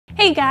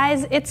Hey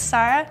guys, it's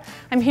Sarah.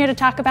 I'm here to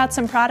talk about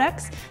some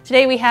products.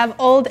 Today we have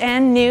old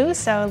and new,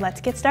 so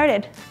let's get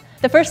started.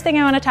 The first thing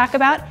I want to talk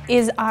about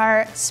is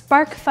our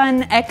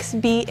SparkFun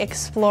XB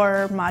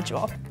Explorer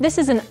module. This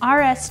is an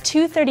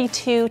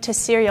RS-232 to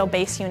serial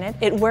base unit.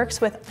 It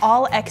works with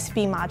all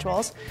XB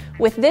modules.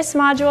 With this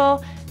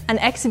module, an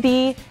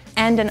XB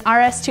and an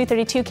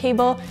RS-232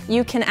 cable,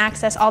 you can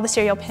access all the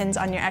serial pins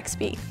on your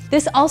XB.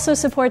 This also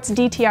supports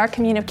DTR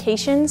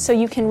communication, so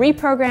you can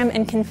reprogram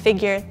and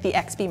configure the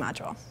XB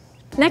module.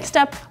 Next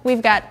up,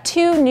 we've got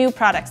two new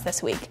products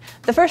this week.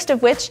 The first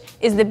of which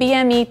is the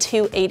BME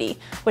 280,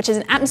 which is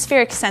an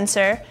atmospheric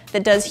sensor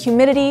that does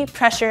humidity,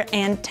 pressure,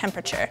 and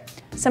temperature.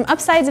 Some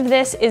upsides of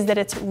this is that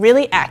it's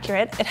really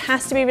accurate. It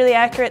has to be really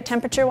accurate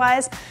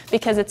temperature-wise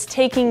because it's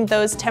taking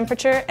those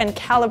temperature and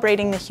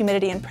calibrating the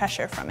humidity and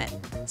pressure from it.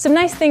 Some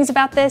nice things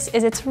about this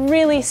is it's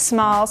really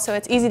small, so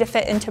it's easy to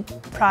fit into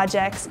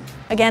projects.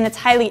 Again, it's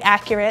highly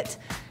accurate,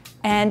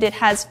 and it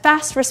has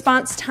fast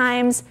response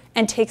times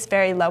and takes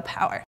very low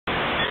power.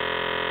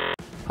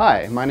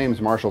 Hi, my name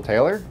is Marshall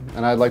Taylor,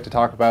 and I'd like to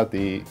talk about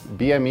the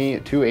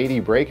BME 280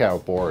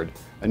 Breakout Board,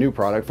 a new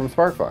product from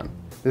SparkFun.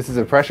 This is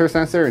a pressure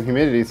sensor and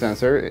humidity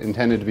sensor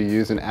intended to be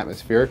used in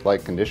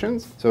atmospheric-like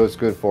conditions, so it's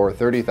good for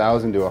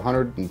 30,000 to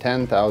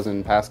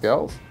 110,000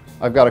 pascals.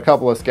 I've got a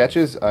couple of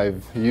sketches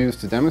I've used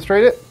to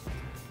demonstrate it.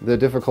 The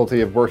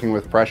difficulty of working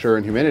with pressure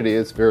and humidity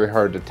is very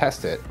hard to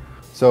test it.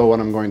 So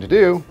what I'm going to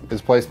do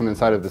is place them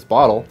inside of this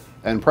bottle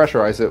and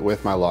pressurize it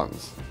with my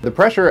lungs. The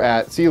pressure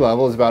at sea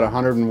level is about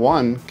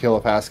 101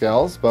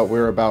 kilopascals, but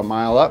we're about a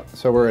mile up,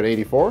 so we're at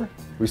 84.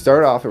 We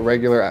start off at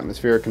regular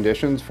atmospheric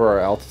conditions for our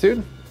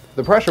altitude.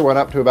 The pressure went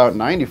up to about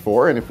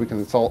 94, and if we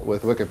consult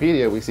with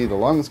Wikipedia, we see the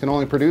lungs can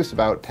only produce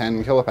about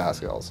 10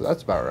 kilopascals, so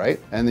that's about right.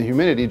 And the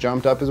humidity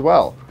jumped up as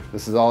well.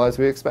 This is all as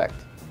we expect.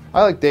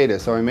 I like data,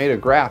 so I made a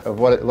graph of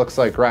what it looks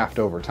like graphed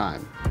over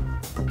time.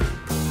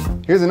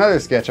 Here's another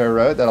sketch I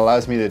wrote that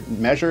allows me to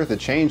measure the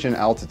change in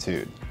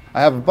altitude. I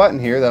have a button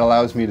here that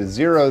allows me to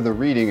zero the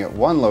reading at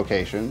one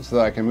location so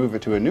that I can move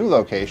it to a new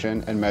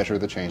location and measure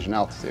the change in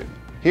altitude.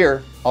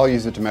 Here, I'll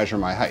use it to measure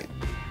my height.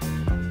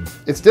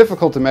 It's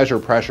difficult to measure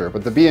pressure,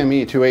 but the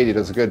BME 280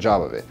 does a good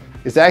job of it.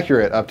 It's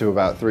accurate up to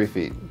about 3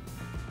 feet.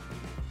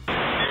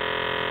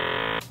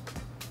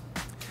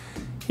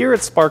 Here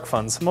at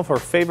SparkFun, some of our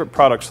favorite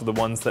products are the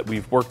ones that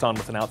we've worked on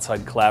with an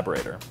outside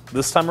collaborator.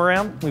 This time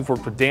around, we've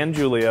worked with Dan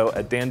Giulio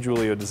at Dan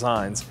Giulio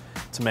Designs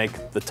to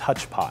make the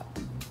TouchPot.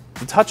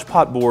 The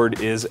TouchPot board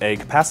is a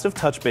capacitive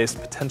touch-based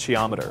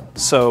potentiometer.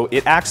 So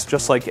it acts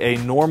just like a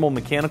normal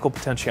mechanical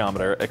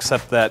potentiometer,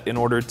 except that in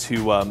order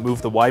to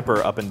move the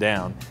wiper up and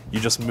down, you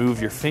just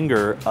move your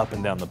finger up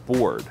and down the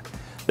board.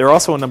 There are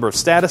also a number of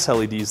status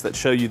LEDs that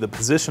show you the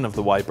position of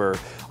the wiper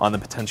on the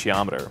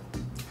potentiometer.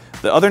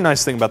 The other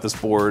nice thing about this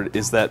board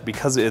is that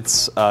because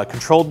it's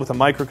controlled with a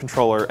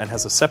microcontroller and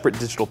has a separate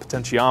digital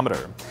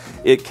potentiometer,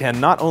 it can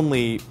not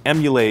only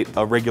emulate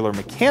a regular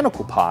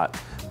mechanical pot,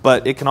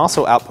 but it can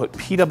also output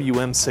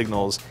PWM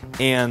signals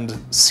and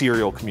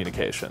serial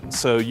communication.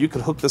 So you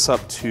could hook this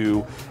up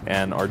to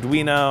an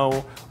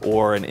Arduino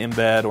or an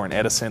Embed or an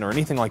Edison or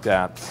anything like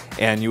that,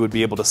 and you would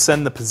be able to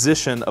send the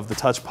position of the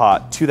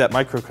TouchPot to that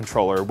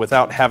microcontroller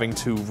without having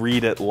to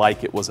read it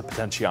like it was a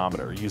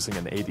potentiometer using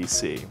an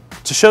ADC.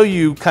 To show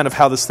you kind of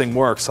how this thing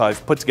works,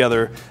 I've put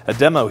together a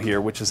demo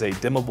here, which is a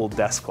dimmable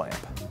desk lamp.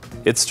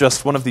 It's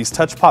just one of these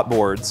TouchPot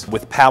boards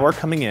with power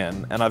coming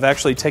in, and I've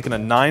actually taken a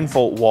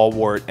 9-volt wall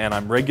wart and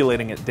I'm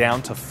regulating it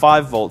down to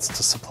 5 volts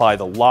to supply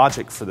the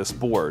logic for this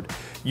board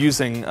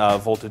using a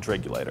voltage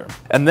regulator.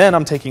 And then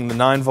I'm taking the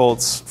 9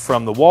 volts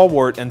from the wall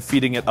wart and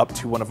feeding it up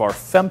to one of our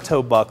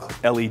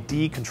femtobuck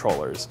LED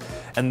controllers.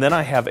 And then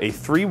I have a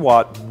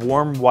 3-watt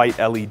warm white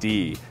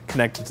LED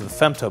connected to the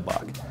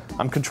femtobuck.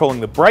 I'm controlling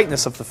the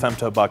brightness of the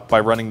femtobuck by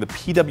running the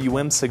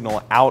PWM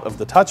signal out of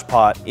the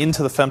TouchPot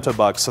into the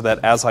femtobuck so that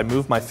as I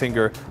move my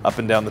finger up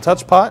and down the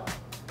TouchPot,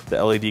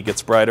 the LED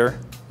gets brighter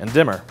and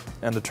dimmer.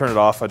 And to turn it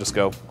off, I just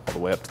go all the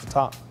way up to the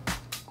top.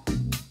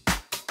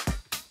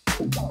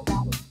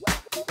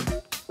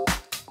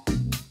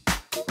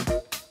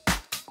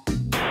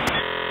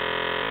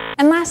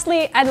 And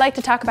lastly, I'd like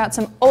to talk about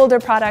some older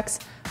products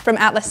from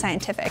Atlas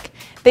Scientific.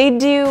 They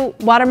do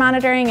water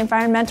monitoring,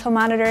 environmental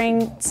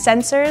monitoring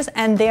sensors,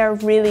 and they are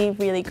really,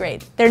 really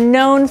great. They're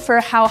known for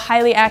how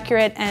highly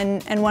accurate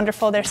and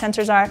wonderful their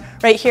sensors are.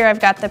 Right here I've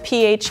got the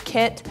pH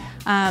kit,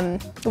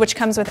 which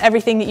comes with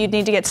everything that you'd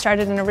need to get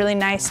started in a really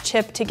nice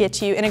chip to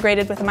get you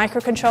integrated with a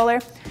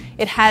microcontroller.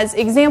 It has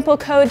example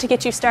code to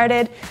get you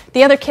started.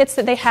 The other kits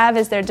that they have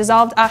is their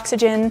dissolved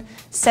oxygen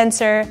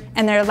sensor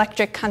and their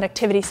electric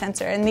conductivity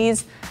sensor. And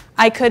these,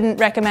 I couldn't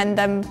recommend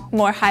them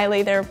more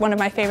highly. They're one of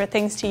my favorite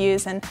things to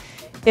use. And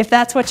if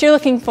that's what you're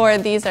looking for,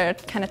 these are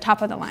kind of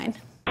top of the line.